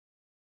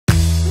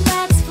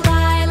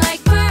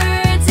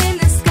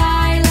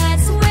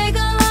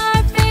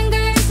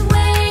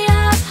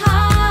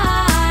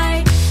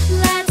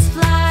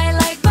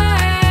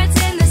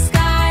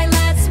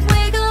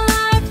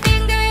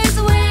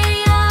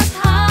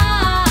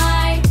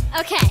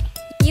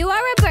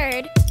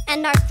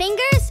And our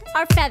fingers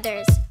are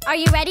feathers. Are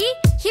you ready?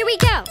 Here we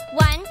go.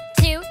 1,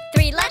 2,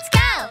 3, let's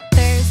go!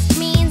 First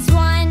means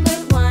one,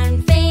 put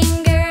one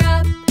finger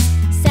up.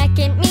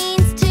 Second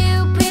means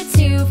two, put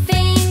two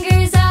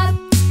fingers up.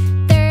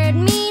 Third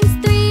means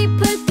three,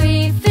 put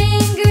three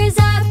fingers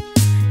up.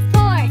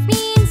 Fourth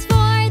means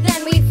four,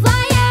 then we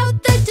fly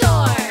out the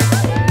door.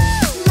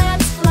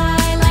 Let's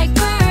fly like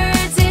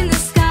birds in the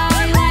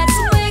sky. Let's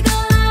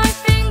wiggle our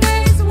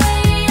fingers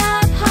way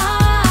up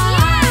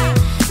high.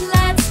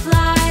 Let's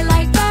fly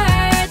like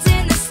birds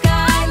in the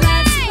sky.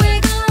 Let's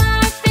wiggle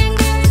our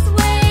fingers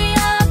way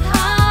up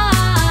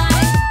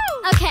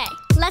high. Okay,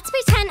 let's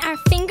pretend our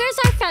fingers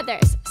are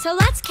feathers. So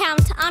let's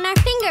count on our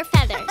finger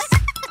feathers.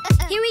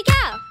 Here we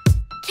go.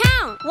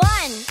 Count.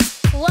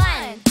 1,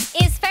 1,